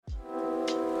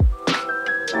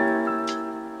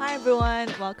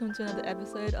everyone, welcome to another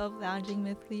episode of Lounging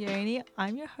with Leonie.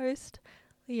 I'm your host,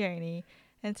 Leonie,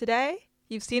 and today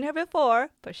you've seen her before,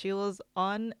 but she was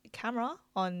on camera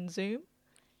on Zoom,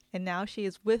 and now she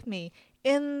is with me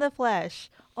in the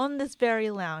flesh on this very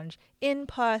lounge in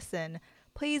person.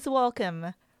 Please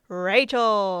welcome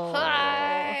Rachel.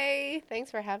 Hi, thanks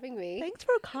for having me. Thanks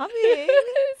for coming.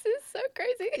 This is so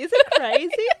crazy. Is it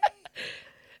crazy?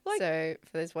 So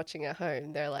for those watching at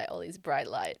home, there are like all these bright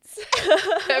lights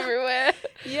everywhere.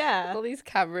 Yeah. All these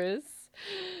cameras.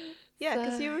 Yeah,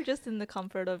 because you were just in the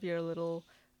comfort of your little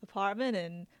apartment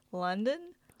in London,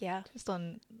 Yeah. just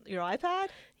on your iPad,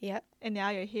 Yep. and now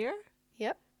you're here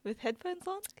Yep. with headphones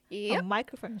on, a Yep.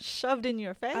 microphone shoved in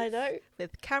your face, I know.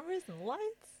 with cameras and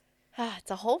lights. It's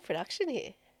a whole production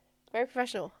here. Very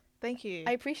professional. Thank you.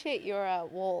 I appreciate your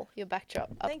wall, your backdrop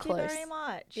up Thank close. you very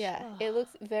much. Yeah, Oh. it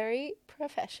looks very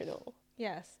professional.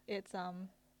 Yes, it's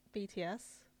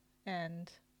BTS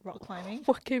and rock climbing.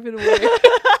 What gave it away?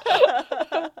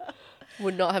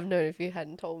 Would not have known if you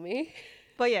hadn't told me.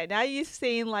 But yeah, now you've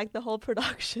seen like the whole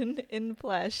production in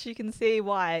flesh. You can see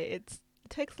why it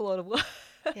takes a lot of work.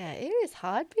 Yeah, it is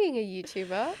hard being a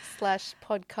YouTuber slash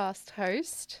podcast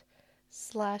host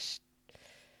slash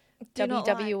Do not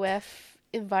WWF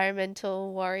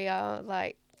environmental warrior,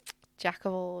 like jack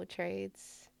of all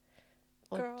trades.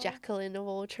 Or Girl. Jacqueline of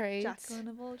all trades. Jacqueline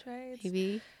of all trades.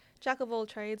 Maybe. Jack of all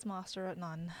trades, master at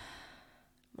none.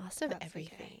 Master of That's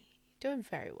everything. okay. Doing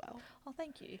very well. Oh,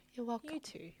 thank you. You're welcome. You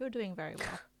too. You're doing very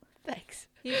well. Thanks.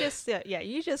 You just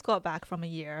you just got back from a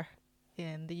year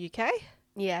in the UK,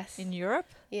 Yes. in Europe.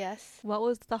 Yes. What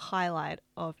was the highlight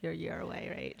of your year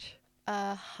away,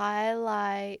 Rach?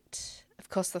 Highlight, of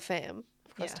course, the fam.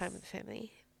 Of course, time Yes. with the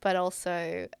family. But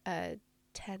also a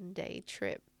 10-day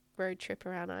road trip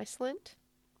around Iceland.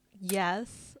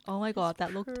 Yes. Oh my god,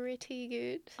 that looked pretty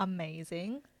good.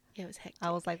 amazing. Yeah, it was hectic.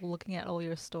 I was like looking at all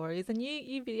your stories, and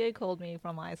you video called me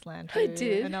from Iceland too. I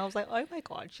did. And I was like, oh my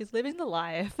god, she's living the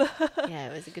life. Yeah,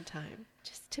 it was a good time.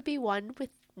 Just to be one with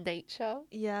nature.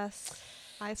 Yes,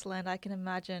 Iceland. I can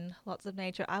imagine lots of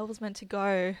nature. I was meant to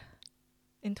go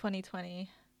in 2020,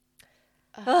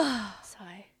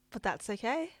 Sigh. but that's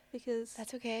okay because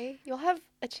That's okay. You'll have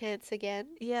a chance again.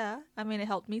 yeah, I mean, it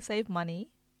helped me save money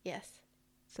Yes.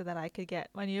 so that I could get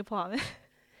my new apartment.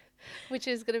 Which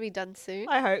is going to be done soon.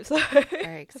 I hope so. Very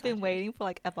I've excited. been waiting for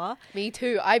like ever. Me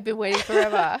too. I've been waiting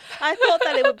forever. I thought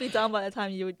that it would be done by the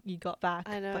time you got back.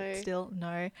 I know. But still,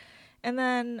 no. And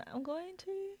then I'm going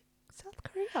to South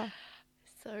Korea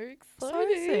So so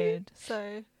excited. soon.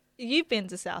 So you've been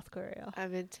to South Korea.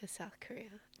 I've been to South Korea,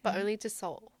 but only to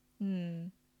Seoul,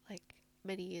 like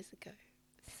many years ago.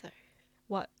 So,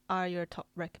 What are your top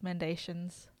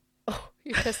recommendations? oh,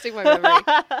 you're testing my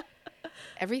memory.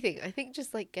 Everything. I think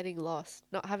just like getting lost,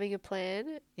 not having a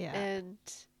plan, Yeah. and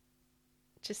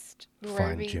just Find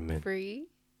roaming Jimin. free.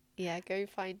 Yeah, go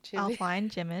find I'll Jimin.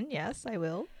 find Jimin. Yes, I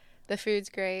will. The food's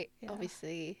great, Yeah.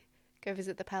 obviously. Go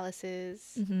visit the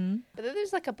palaces. Mm-hmm. But then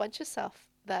there's like a bunch of stuff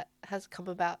that has come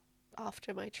about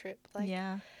after my trip, like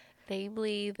Yeah.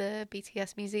 namely the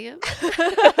BTS museum.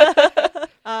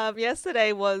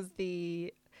 Yesterday was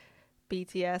the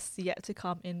BTS Yet To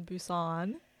Come in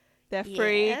Busan. Their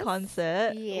free Yes.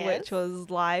 concert, Yes. which was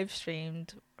live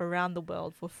streamed around the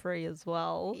world for free as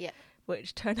well. Yeah,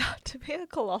 Which turned out to be a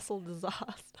colossal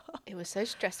disaster. it was so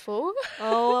stressful.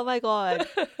 Oh my god.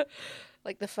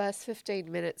 Like the first 15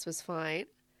 minutes was fine.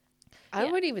 I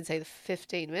Yeah. wouldn't even say the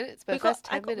 15 minutes, but We the got- first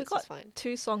I 10 got- we minutes got was fine.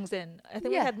 2 songs in. I think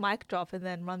we Yeah. had Mic Drop and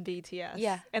then Run BTS.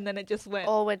 Yeah. And then it just went,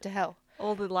 All went to hell.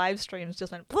 all the live streams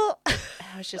just went,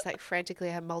 I was just like frantically,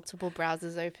 I had multiple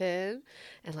browsers open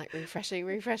and like refreshing.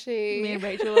 me and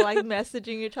Rachel were like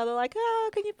messaging each other like, oh,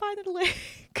 can you find a link?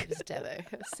 It was Devo.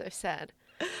 It was so sad.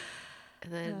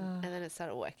 And then it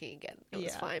started working again. It was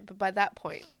Yeah. fine. But by that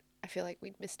point, I feel like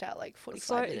we'd missed out like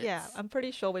 45 minutes. Yeah, I'm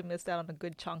pretty sure we missed out on a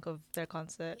good chunk of their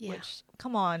concert. Yeah. Which,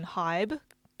 come on, Hybe,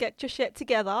 get your shit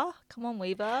together. Come on,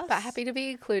 Weavers. But happy to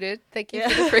be included. Thank you Yeah.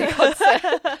 for the free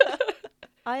concert.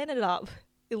 I ended up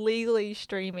illegally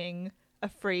streaming a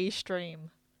free stream.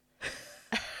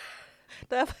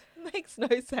 That makes no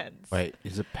sense. Wait,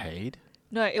 is it paid?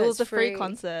 No, it No, was it's a free free.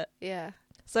 concert. Yeah.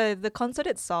 So the concert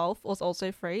itself was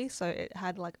also free. So it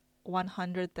had like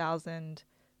 100,000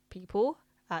 people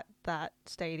at that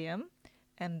stadium,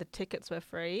 and the tickets were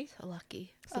free. So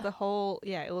lucky. So the whole,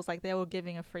 it was like they were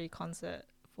giving a free concert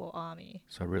for ARMY.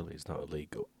 So really, it's not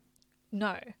illegal.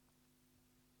 No.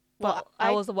 Well, Well,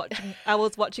 I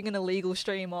was watching an illegal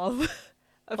stream of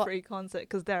a Well- free concert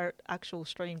because their actual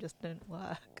stream just didn't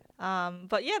work.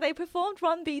 But yeah, they performed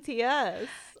Run BTS.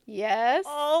 Yes.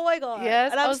 Oh my god.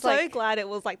 Yes, And I I'm was so like- glad it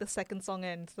was like the second song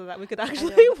in so that we could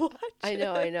actually watch I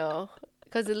know, it. I know.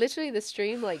 Because literally the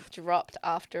stream like dropped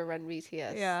after Run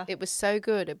BTS. Yeah. It was so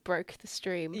good. It broke the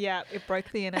stream. Yeah, it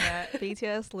broke the internet.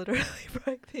 BTS literally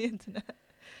broke the internet.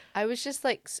 I was just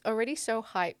like already so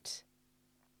hyped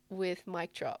with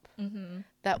Mic Drop Mm-hmm.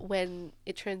 that when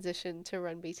it transitioned to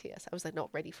Run BTS, I was like not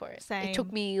ready for it. Same. It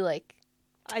took me like,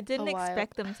 I didn't a while.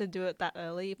 expect them to do it that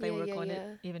early if they Yeah, were yeah, going yeah.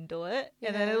 to even do it.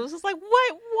 And then Yeah. it was just like,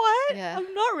 wait, what? Yeah.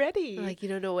 I'm not ready. you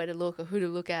don't know where to look or who to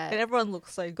look at. And everyone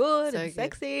looked so good So and good.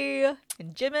 sexy.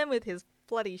 And Jimin with his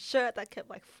bloody shirt that kept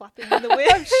like flapping in the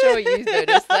wind. I'm sure you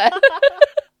noticed that.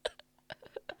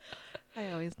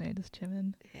 I always notice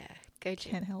Jimin. Yeah, go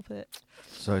Jin. Can't help it.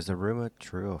 So is the rumor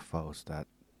true or false that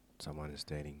someone is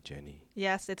dating Jennie?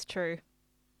 Yes, it's true.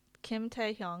 Kim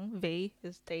Taehyung V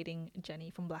is dating Jennie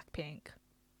from BLACKPINK.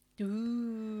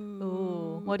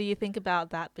 Ooh. What do you think about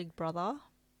that, Big Brother?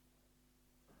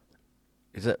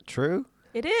 Is it true?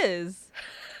 It is.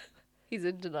 He's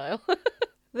in denial.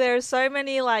 There's so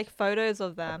many like photos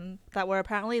of them that were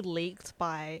apparently leaked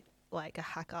by like a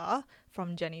hacker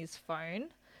from Jennie's phone.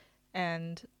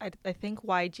 And I think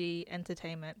YG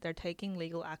Entertainment, they're taking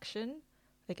legal action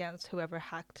against whoever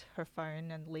hacked her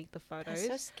phone and leaked the photos. That's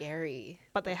so scary.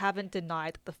 But they haven't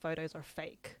denied that the photos are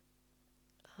fake,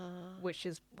 which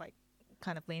is like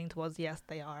kind of leaning towards yes,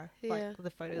 they are. Yeah. Like the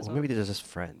photos Or are. maybe they're just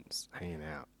friends hanging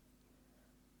out.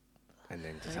 And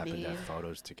then just happen to have mean-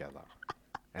 photos together.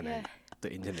 And Yeah. then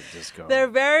the internet just goes. They're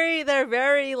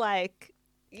very like,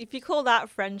 if you call that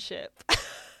friendship.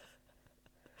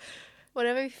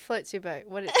 Whatever floats your boat.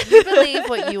 You believe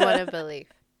what you want to believe.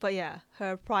 But yeah,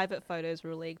 her private photos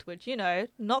were leaked, which, you know,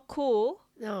 not cool.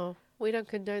 No, we don't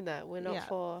condone that. We're not Yeah.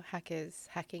 for hackers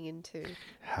hacking into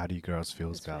How do you girls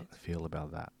feel That's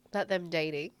about that? them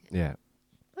dating. Yeah.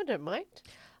 I don't mind.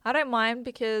 I don't mind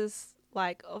because,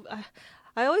 like,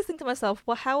 I always think to myself,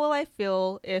 well, how will I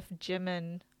feel if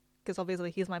Jimin, because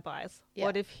obviously he's my bias, Yeah.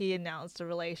 what if he announced a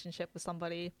relationship with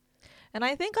somebody? And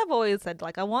I think I've always said,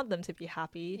 like, I want them to be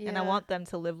happy and I Yeah. want them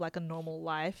to live, like, a normal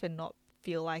life and not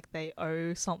feel like they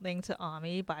owe something to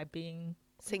ARMY by being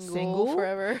Single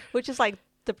forever. which is, like,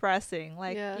 depressing.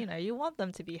 Like, Yeah. you know, you want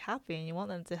them to be happy and you want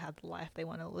them to have the life they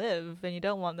want to live and you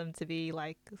don't want them to be,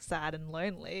 like, sad and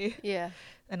lonely. Yeah.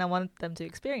 And I want them to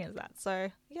experience that.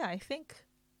 So, yeah, I think,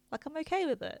 like, I'm okay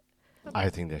with it. I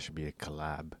think there should be a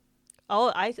collab. Oh,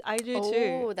 I do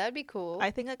too. Oh, that'd be cool.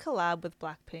 I think a collab with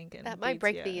BLACKPINK and That might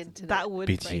break the BTS. internet. That would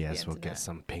break the BTS will internet. get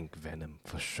some pink venom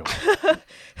for sure.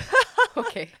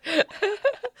 Okay.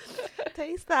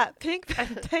 Taste that pink.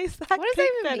 Taste that. What does that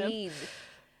pink even venom. mean?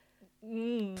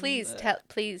 Mm.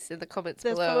 Please in the comments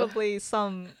There's below. probably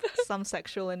some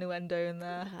sexual innuendo in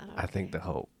there. I think the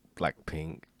whole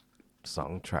Blackpink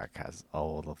song track has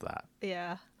all of that.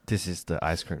 Yeah. This is the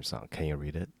ice cream song. Can you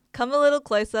read it? Come a little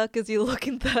closer because you're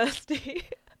looking thirsty.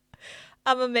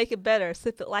 I'm gonna make it better.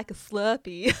 Sip it like a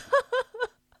Slurpee.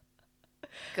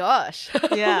 Gosh.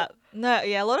 Yeah. No,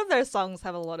 yeah, a lot of their songs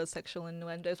have a lot of sexual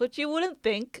innuendos, which you wouldn't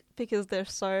think because they're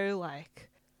so like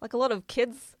a lot of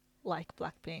kids like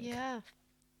Blackpink. Yeah.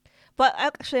 But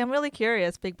actually, I'm really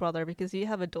curious, Big Brother, because you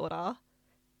have a daughter.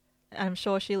 I'm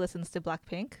sure she listens to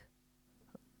Blackpink.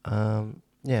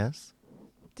 Yes.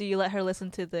 Do you let her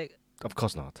listen to the... Of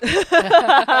course not.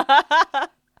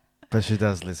 But she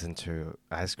does listen to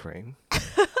ice cream.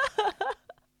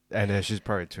 And she's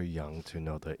probably too young to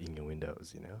know the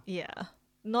innuendos, you know? Yeah.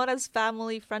 Not as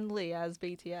family friendly as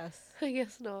BTS. I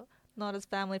guess not. Not as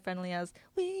family friendly as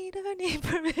we don't need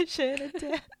permission to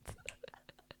dance.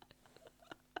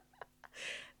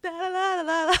 La, la, la,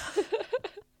 la, la.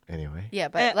 Anyway. Yeah,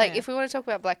 but like eh. if we want to talk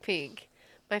about Blackpink,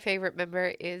 my favorite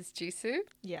member is Jisoo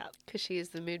Yeah. because she is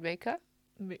the mood maker.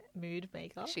 Mood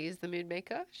maker. She is the mood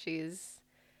maker. She's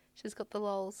got the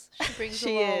lols. She brings She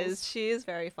the lols. is. She is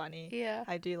very funny. Yeah.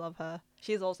 I do love her.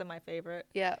 She's also my favorite.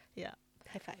 Yeah. Yeah.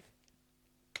 High five.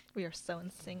 We are so in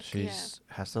sync. She's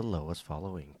has the lowest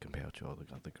following compared to all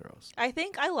the other girls. I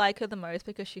think I like her the most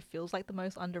because she feels like the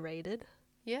most underrated.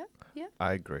 Yeah. Yeah.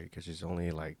 I agree, because she's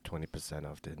only like 20%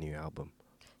 of the new album.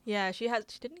 Yeah, she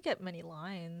didn't get many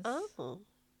lines. Oh.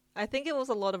 I think it was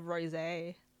a lot of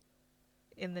Rosé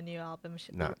in the new album.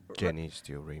 Not Jennie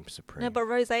still reigns supreme. No, but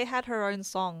Rosé had her own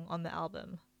song on the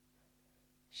album.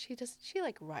 She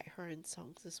like write her own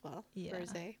songs as well. Yeah,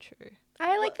 Rosé. true.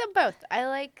 I like them both. I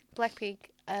like Blackpink.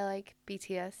 I like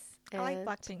BTS. I like and-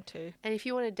 Blackpink too. And if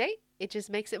you want to date, it just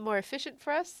makes it more efficient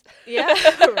for us. Yeah,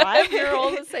 right. You're all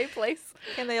in the same place.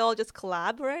 Can they all just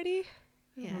collab already?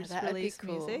 Yeah, Just that would be release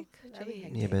cool. music? That'd be Gee.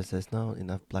 hectic. Yeah, but there's not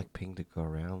enough Blackpink to go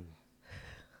around.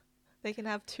 They can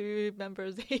have 2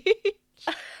 members each.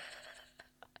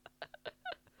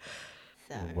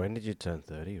 So. When did you turn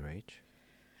 30, Rach?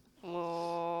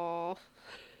 Oh.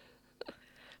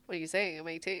 What are you saying? I'm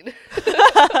 18.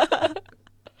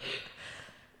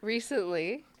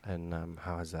 Recently. And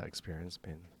how has that experience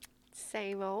been?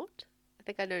 Same old. I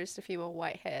think I noticed a few more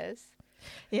white hairs.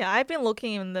 Yeah, I've been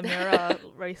looking in the mirror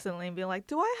recently and being like,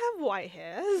 do I have white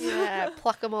hairs? Yeah,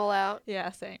 pluck them all out. Yeah,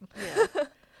 same. Yeah.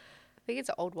 I think it's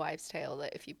an old wives' tale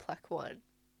that if you pluck one,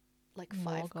 like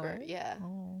More 5 grow. go? Yeah.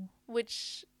 Oh.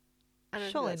 Which, I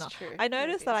don't Surely know if not. that's true. I don't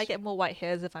noticed think that I it's get more white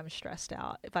hairs if I'm stressed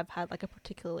out. If I've had like a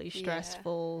particularly Yeah.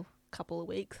 stressful couple of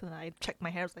weeks and I check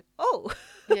my hair, it's like, oh,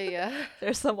 true. Yeah.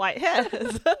 there's some white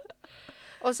hairs.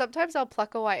 Or sometimes I'll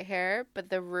pluck a white hair,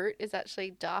 but the root is actually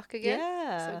dark again. So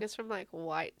Yeah. it goes from like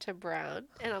white to brown.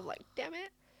 And I'm like, damn it.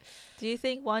 Do you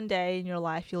think one day in your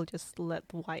life you'll just let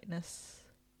the whiteness?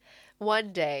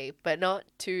 One day, but not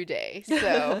 2 days.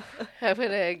 So I'm going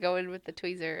to go in with the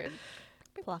tweezer and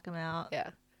Pluck them out.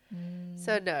 yeah. Mm.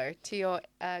 So no, to your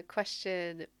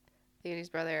question, Leonie's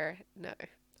brother, no.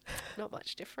 Not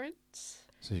much difference.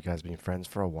 So you guys been friends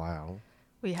for a while.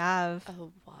 We have. A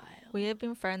while. We have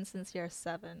been friends since year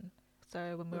 7.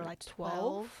 So when we were like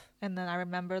 12. And then I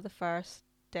remember the first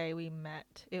day we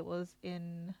met. It was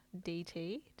in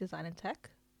DT, Design and Tech,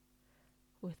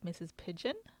 with Mrs.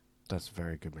 Pigeon, That's a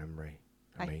very good memory.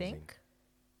 Amazing. I think.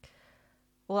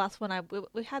 Well, that's when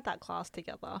we had that class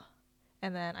together.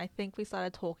 And then I think we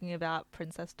started talking about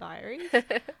Princess Diaries.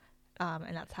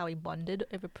 And that's how we bonded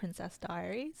over Princess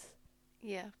Diaries.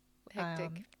 Yeah.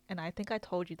 Hectic. And I think I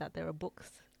told you that there were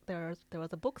books. There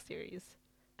was a book series.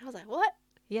 I was like, what?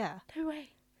 Yeah. No way.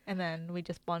 And then we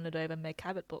just bonded over Meg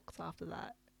Cabot books after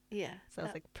that. Yeah. So it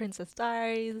was like Princess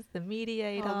Diaries, The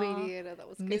Mediator, Mediator, that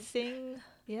was good. Missing.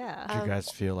 Yeah. Do you guys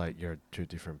feel like you're two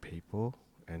different people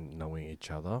and knowing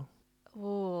each other?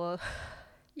 Oh,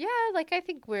 Yeah, like I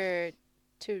think we're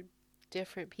two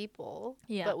different people.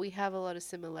 Yeah. But we have a lot of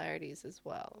similarities as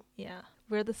well. yeah.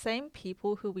 We're the same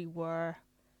people who we were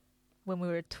when we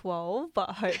were 12, but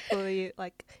hopefully,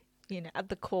 like, at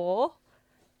the core.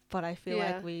 But I feel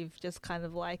Yeah. like we've just kind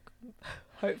of like,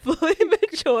 hopefully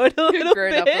matured a little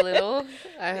Grown bit. up a little.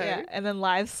 I Yeah. hope. And then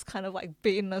life's kind of like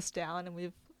beaten us down and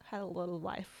we've had a lot of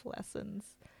life lessons.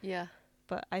 Yeah.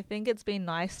 But I think it's been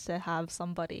nice to have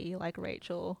somebody like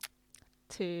Rachel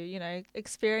to,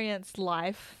 experience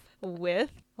life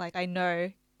with. Like, I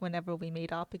know whenever we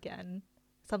meet up again,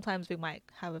 sometimes we might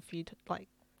have a few, like,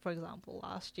 for example,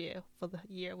 last year, for the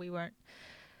year we weren't,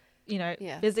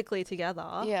 Yeah. physically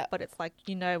together. Yeah. But it's like,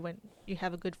 when you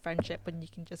have a good friendship and you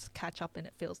can just catch up and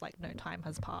it feels like no time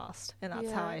has passed. And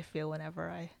that's how Yeah. I feel whenever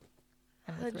I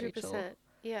am with 100%. Rachel.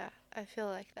 Yeah, I feel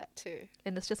like that too.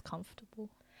 And it's just comfortable.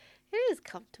 It is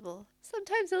comfortable.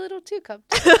 Sometimes a little too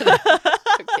comfortable.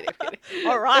 I'm kidding.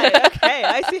 All right, okay,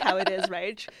 I see how it is,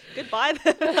 Rach. Goodbye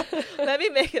then. Let me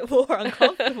make it more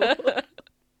uncomfortable.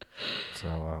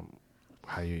 So,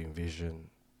 how you envision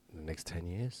the next 10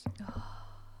 years?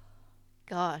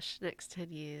 Gosh, next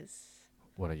 10 years.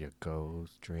 What are your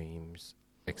goals, dreams,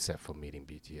 except for meeting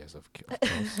BTS, of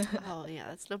course? Oh, yeah,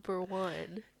 that's number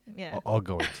 1. Yeah. Or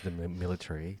going to the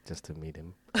military just to meet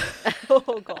him.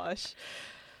 Oh gosh.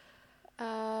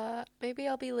 Maybe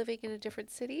I'll be living in a different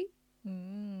city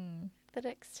Mm. the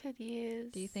next 10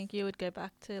 years. Do you think you would go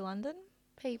back to London?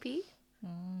 Maybe.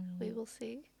 Mm. We will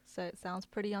see. So it sounds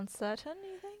pretty uncertain,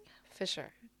 you think? For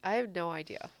sure. I have no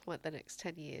idea what the next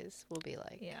 10 years will be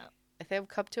like. Yeah. I think I've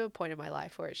come to a point in my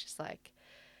life where it's just like,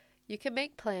 you can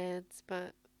make plans,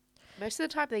 but most of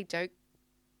the time they don't,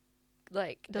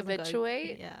 like, Doesn't go-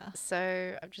 eventuate. yeah.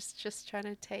 So I'm just trying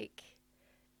to take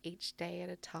each day at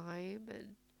a time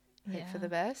and hope for Yeah. the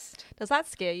best. Does that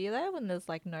scare you though when there's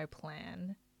like no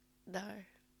plan? No,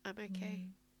 I'm okay. Mm.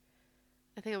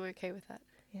 I think I'm okay with that.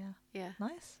 Yeah. Yeah.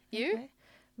 Nice. You? Okay.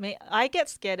 Me, I get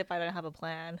scared if I don't have a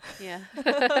plan. Yeah. I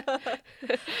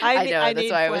know. I That's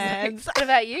need why plans. I was like, what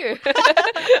about you?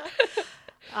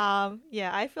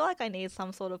 Yeah, I feel like I need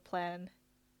some sort of plan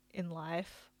in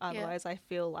life. Otherwise, I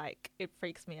feel like it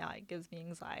freaks me out. It gives me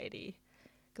anxiety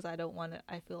because I don't want to.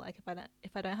 I feel like if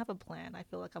I don't have a plan, I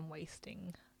feel like I'm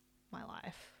wasting my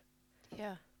life,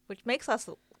 Yeah. which makes us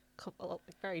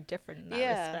very different in that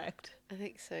Yeah. respect. I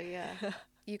think so, yeah.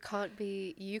 You can't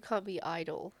be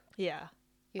idle. Yeah,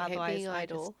 You hate Otherwise, being I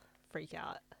just idle. freak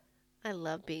out. I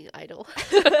love being idle.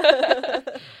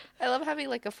 I love having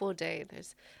like a full day.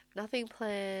 There's nothing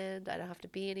planned. I don't have to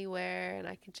be anywhere, and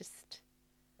I can just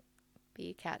be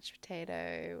a couch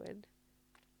potato and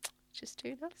just do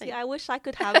nothing. See, I wish I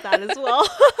could have that as well.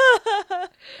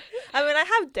 I mean, I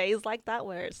have days like that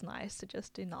where it's nice to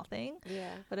just do nothing.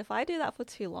 Yeah. But if I do that for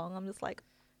too long, I'm just like,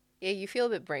 Yeah, you feel a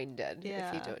bit brain dead if you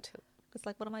Yeah. do it It's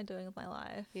like, what am I doing with my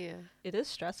life? Yeah. It is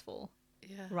stressful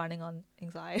Yeah. running on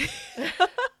anxiety.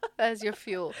 That's your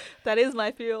fuel. That is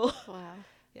my fuel. Wow.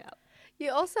 Yeah.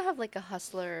 You also have like a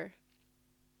hustler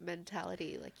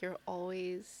mentality. Like you're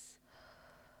always,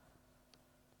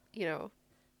 you know,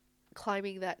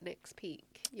 climbing that next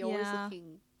peak. You're always Yeah.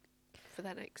 looking for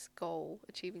that next goal,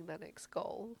 achieving that next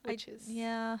goal, which is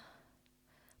Yeah.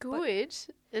 good,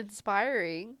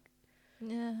 inspiring.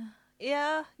 Yeah.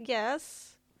 Yeah.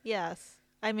 Yes. Yes.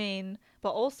 I mean, but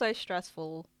also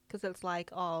stressful because it's like,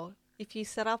 oh, if you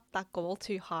set up that goal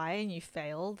too high and you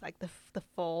fail, like the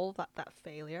fall, that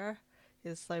failure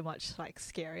is so much like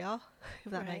scarier,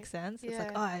 if that Right. makes sense. It's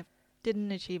like, Yeah. oh, I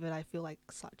didn't achieve it. I feel like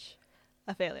such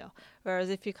a failure.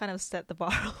 Whereas if you kind of set the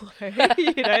bar low,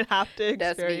 you don't have to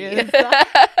That's me. experience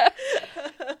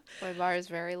that. My bar is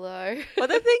very low. But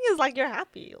the thing is, like, you're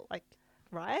happy, like,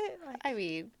 right? Like, I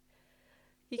mean,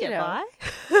 you you get know. by.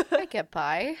 I get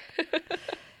by.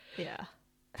 Yeah.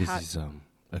 This How- is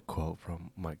a quote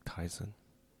from Mike Tyson.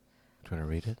 Do you want to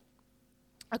read it?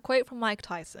 A quote from Mike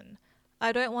Tyson.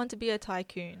 I don't want to be a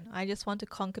tycoon. I just want to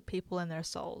conquer people and their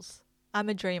souls. I'm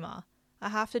a dreamer. I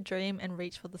have to dream and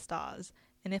reach for the stars.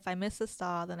 And if I miss a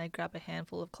star, then I grab a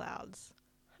handful of clouds.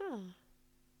 Huh.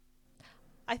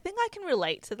 I think I can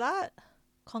relate to that.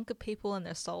 Conquer people and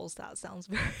their souls. That sounds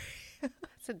very...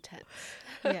 It's intense.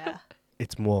 yeah.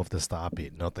 It's more of the star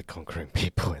bit, not the conquering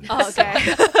people. In Oh, this.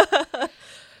 okay.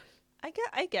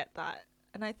 I get that.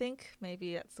 And I think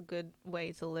maybe that's a good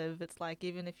way to live. It's like,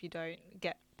 even if you don't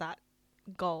get that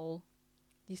goal,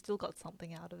 you still got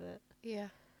something out of it. Yeah.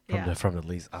 Yeah. From the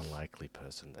least unlikely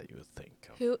person that you would think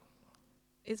of. Who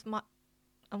is my...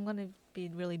 I'm going to be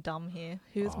really dumb here.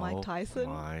 Who's Mike Tyson?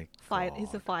 My He's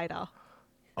a God. fighter.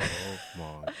 Oh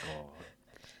my God.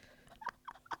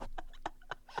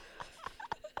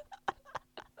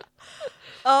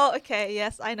 Oh, okay.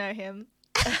 Yes, I know him.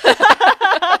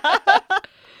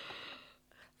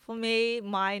 For me,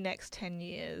 my next 10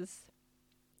 years,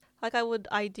 like, I would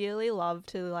ideally love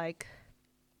to, like,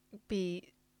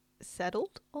 be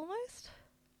settled almost.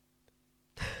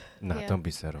 Nah, Yeah. don't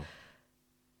be settled.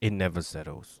 It never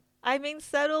settles. I mean,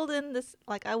 settled in this,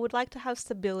 like, I would like to have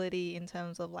stability in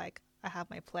terms of, like, I have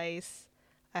my place,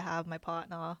 I have my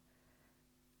partner,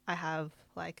 I have,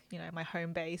 like, you know, my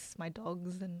home base, my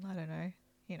dogs, and I don't know,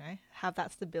 you know, have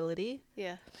that stability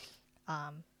Yeah.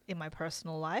 in my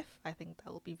personal life. I think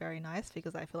that will be very nice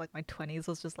because I feel like my 20s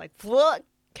was just like, what?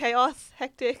 Chaos,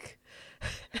 hectic.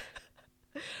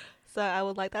 So I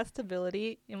would like that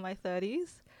stability in my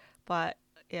 30s. But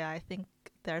yeah, I think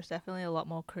there's definitely a lot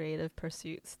more creative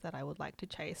pursuits that I would like to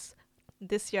chase.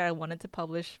 This year I wanted to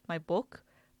publish my book,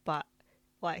 but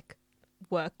like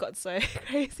work got so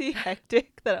crazy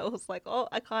hectic that I was like, oh,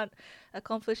 I can't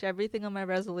accomplish everything on my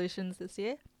resolutions this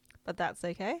year, but that's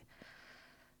okay.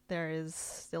 There is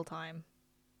still time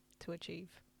to achieve.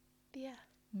 Yeah.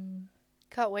 Mm.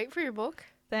 Can't wait for your book.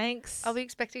 Thanks. I'll be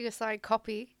expecting a signed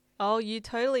copy. Oh, you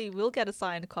totally will get a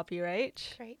signed copy,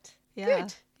 Rach. Great. Yeah.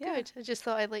 Good. Yeah. Good. I just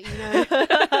thought I'd let you know.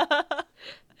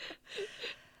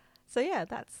 So yeah,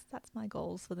 that's my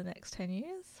goals for the next 10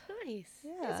 years. Nice.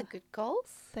 Yeah. Those are good goals.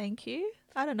 Thank you.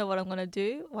 I don't know what I'm going to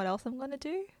do, what else I'm going to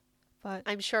do, but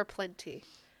I'm sure plenty.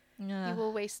 yeah. You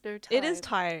will waste no time. It is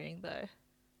tiring though.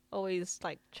 Always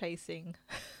like chasing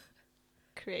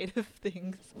creative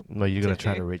things. No, you're going To to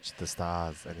try do. to reach the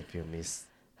stars, and if you miss,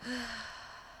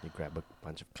 you grab a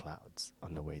bunch of clouds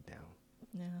on the way down.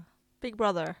 Yeah. Big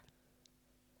brother,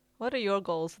 what are your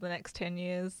goals for the next 10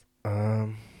 years?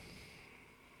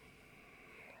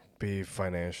 Be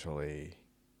financially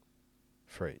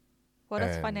free. What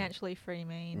does And financially free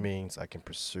mean? Means I can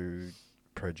pursue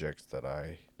projects that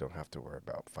I don't have to worry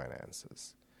about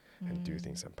finances and do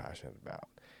things I'm passionate about.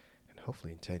 And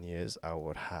hopefully in 10 years, I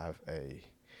would have a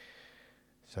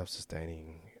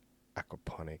self-sustaining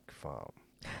aquaponic farm.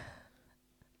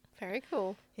 Very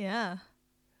cool. Yeah.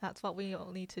 That's what we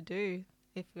all need to do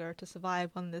if we are to survive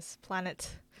on this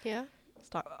planet. Yeah.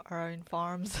 Start our own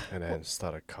farms. And then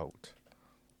start a cult.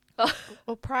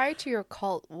 Well, prior to your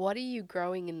cult, what are you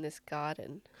growing in this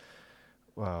garden?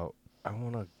 Well, I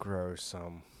want to grow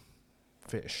some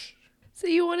fish. So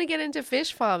you want to get into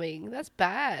fish farming? That's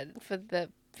bad for the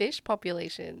fish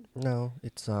population. No,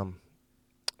 it's I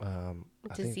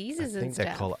Diseases think and they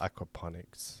stuff. call it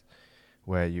aquaponics,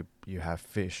 where you have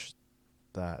fish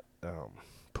that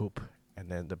poop, and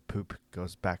then the poop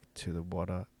goes back to the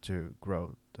water to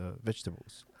grow the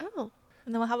vegetables. Oh.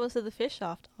 And then what happens to the fish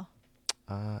after?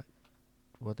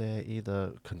 Well, they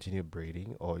either continue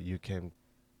breeding, or you can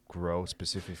grow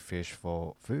specific fish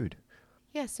for food.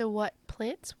 Yeah, so what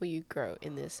plants will you grow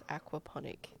in this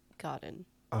aquaponic garden?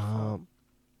 Um,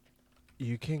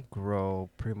 You can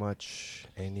grow pretty much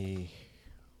any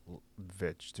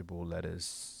vegetable,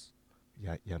 lettuce,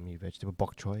 yummy vegetable,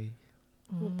 bok choy.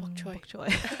 Ooh, bok choy. Bok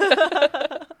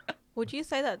choy. Would you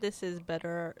say that this is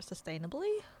better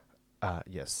sustainably?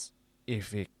 Yes,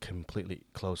 if it completely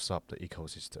closes up the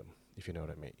ecosystem, if you know what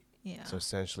I mean. Yeah. So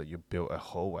essentially, you build a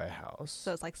whole warehouse.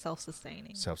 So it's like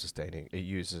self-sustaining. Self-sustaining. It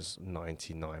uses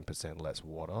 99% less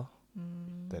water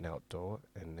than outdoor,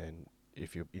 and then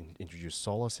if you introduce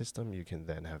solar system, you can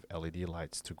then have LED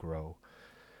lights to grow.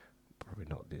 Probably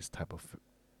not this type of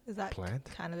Is that plant.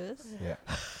 cannabis? Yeah.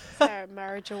 Is that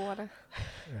marijuana?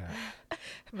 Yeah.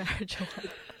 Marijuana.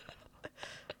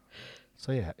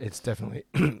 So yeah, it's definitely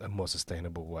a more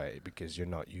sustainable way because you're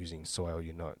not using soil.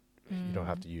 You don't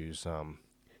have to use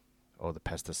all the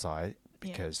pesticide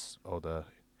because all the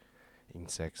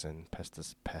insects and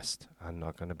pests are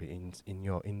not going to be in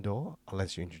your indoor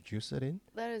unless you introduce it in.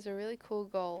 That is a really cool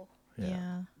goal.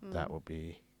 Yeah. That will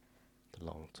be the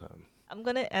long term. I'm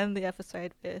going to end the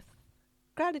episode with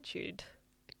gratitude.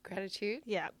 Gratitude.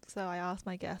 Yeah. So I asked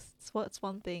my guests, what's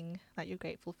one thing that you're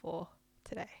grateful for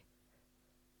today?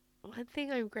 One thing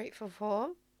I'm grateful for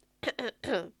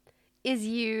is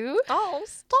you. Oh,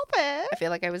 stop I it. feel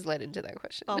like I was led into that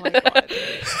question. Oh my God.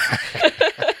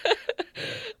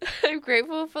 I'm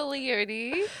grateful for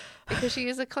Leonie because she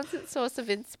is a constant source of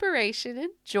inspiration and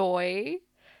joy.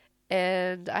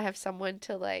 And I have someone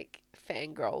to like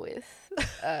fangirl with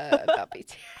about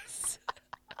BTS.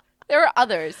 There are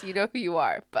others, you know who you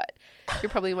are, but you're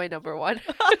probably my number one.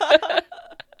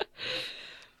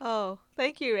 Oh,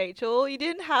 thank you, Rachel. You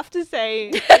didn't have to say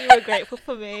you were grateful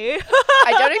for me.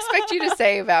 I don't expect you to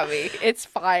say about me. It's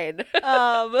fine.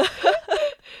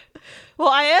 Well,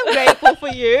 I am grateful for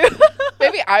you.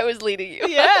 Maybe I was leading you.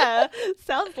 Yeah,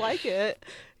 sounds like it.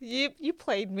 You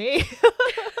played me.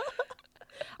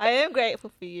 I am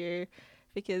grateful for you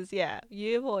because, yeah,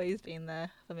 you've always been there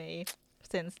for me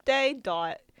since day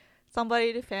dot.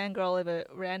 Somebody to fangirl over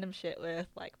random shit with,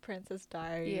 like Princess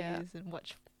Diaries, and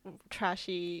watch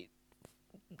trashy,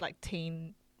 like,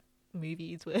 teen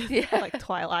movies with, like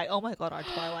Twilight. Oh my God, our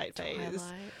Twilight phase.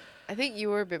 Twilight. I think you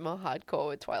were a bit more hardcore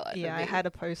with Twilight. Yeah, than I me. had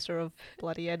a poster of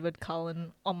bloody Edward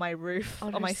Cullen on my roof,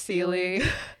 on her my ceiling.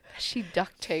 She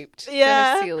duct taped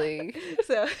Yeah. the ceiling.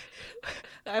 So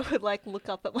I would like look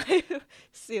up at my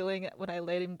ceiling when I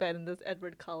laid in bed and there's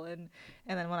Edward Cullen,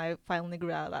 and then when I finally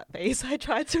grew out of that phase, I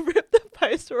tried to rip the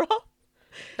poster off,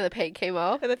 And the paint came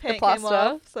off. and the paint plaster. came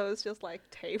off, so it was just like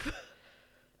tape.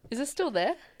 Is it still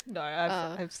there? No,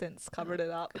 I've since covered it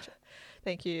up.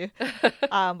 Thank you.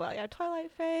 But yeah,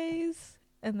 Twilight phase,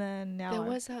 and then now There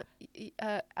was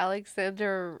a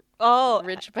Alexander oh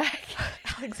Ridgeback.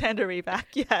 Alexander Reback,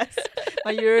 yes.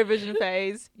 My Eurovision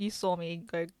phase. You saw me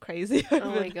go crazy over Oh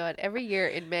my God. Every year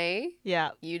in May,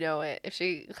 Yeah, you know it. If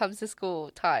she comes to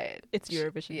school tired. it's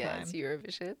Eurovision Yeah, time. it's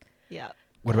Eurovision. Yeah.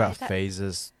 What about that-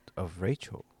 phases of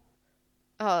Rachel?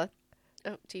 Oh,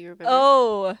 do you remember?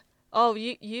 Oh,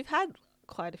 you've had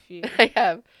quite a few. I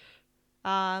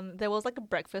have. There was like a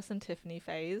Breakfast and Tiffany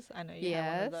phase. I know you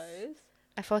had one of Yes. those.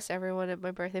 I forced everyone at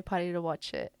my birthday party to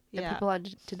watch it. And Yeah. people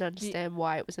didn't understand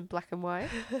why it was in black and white.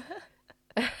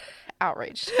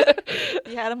 Outraged.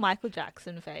 You had a Michael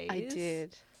Jackson phase. I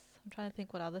did. I'm trying to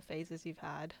think what other phases you've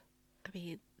had. I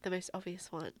mean, the most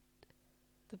obvious one.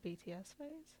 The BTS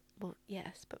phase, Well,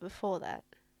 yes, but before that,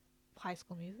 High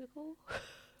School Musical.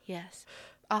 yes.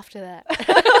 After that,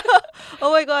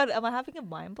 Oh my God, am I having a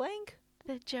mind blank?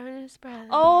 the Jonas Brothers.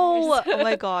 Oh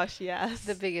my gosh, yes.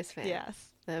 The biggest fan. Yes,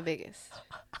 The biggest.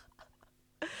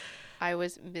 I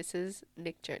was Mrs.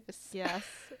 Nick Jonas yes.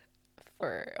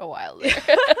 for a while there.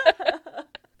 But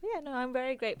yeah, no, I'm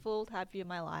very grateful to have you in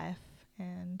my life,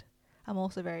 and I'm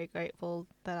also very grateful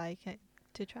that I get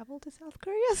to travel to South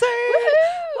Korea soon.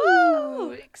 Woo!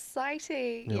 Woo!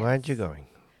 Exciting. Where aren't you going?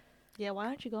 Yeah, why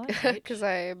aren't you going? Because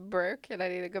I'm broke and I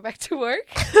need to go back to work.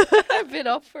 I've been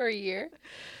off for a year.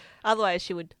 Otherwise,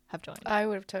 she would have joined. I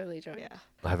would have totally joined. Yeah.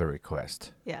 I have a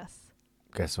request. Yes.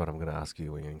 Guess what I'm going to ask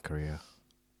you when you're in Korea?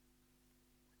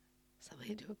 Something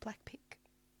to do with BLACKPINK.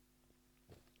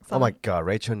 Oh my God,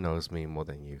 Rachel knows me more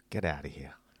than you. Get out of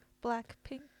here.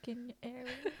 BLACKPINK in your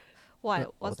area. Why?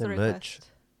 All What's their the merch.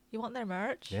 request? You want their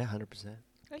merch? Yeah, 100%.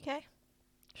 Okay.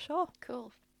 Sure.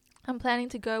 Cool. I'm planning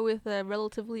to go with a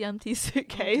relatively empty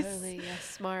suitcase. Totally. Yeah,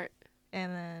 smart.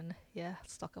 And then, yeah,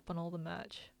 stock up on all the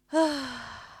merch.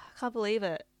 Can't believe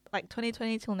it. Like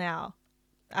 2020 till now,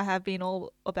 I have been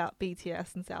all about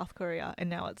BTS in South Korea, and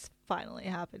now it's finally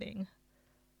happening.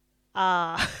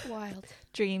 Wild.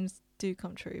 Dreams do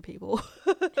come true, people.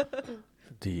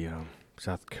 The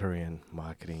South Korean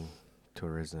marketing,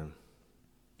 tourism,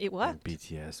 It and worked.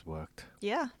 BTS worked.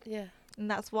 Yeah. Yeah. And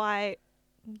that's why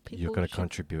people You're going to should-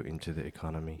 contribute into the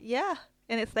economy. Yeah,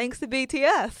 and it's thanks to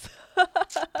BTS.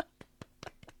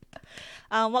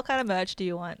 What kind of merch do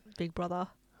you want, Big Brother?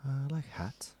 Like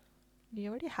hats, You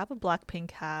already have a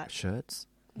BLACKPINK hat. shirts.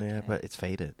 Yeah, Okay. but it's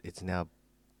faded. It's now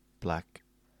black,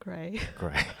 Grey.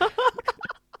 grey.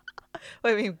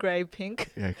 Wait, I mean grey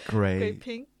pink. Yeah, Grey grey,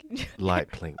 pink.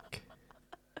 light pink.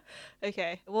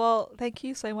 Okay. Well, thank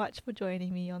you so much for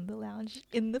joining me on the lounge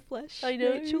in the flesh. I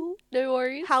know. Rachel. No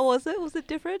worries. How was it? Was it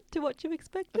different to what you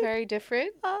expected? Very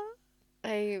different. Ah.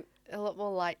 A lot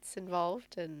more lights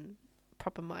involved and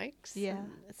proper mics. Yeah.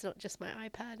 and it's not just my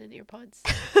iPad and earpods.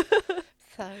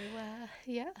 So,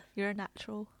 yeah. You're a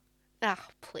natural. Ah,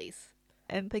 please.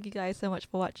 And thank you guys so much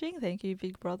for watching. Thank you,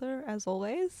 Big Brother, as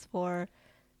always, for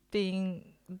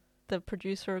being the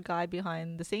producer guy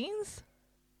behind the scenes.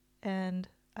 And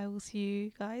I will see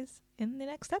you guys in the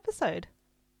next episode.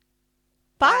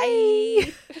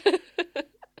 Bye. Bye.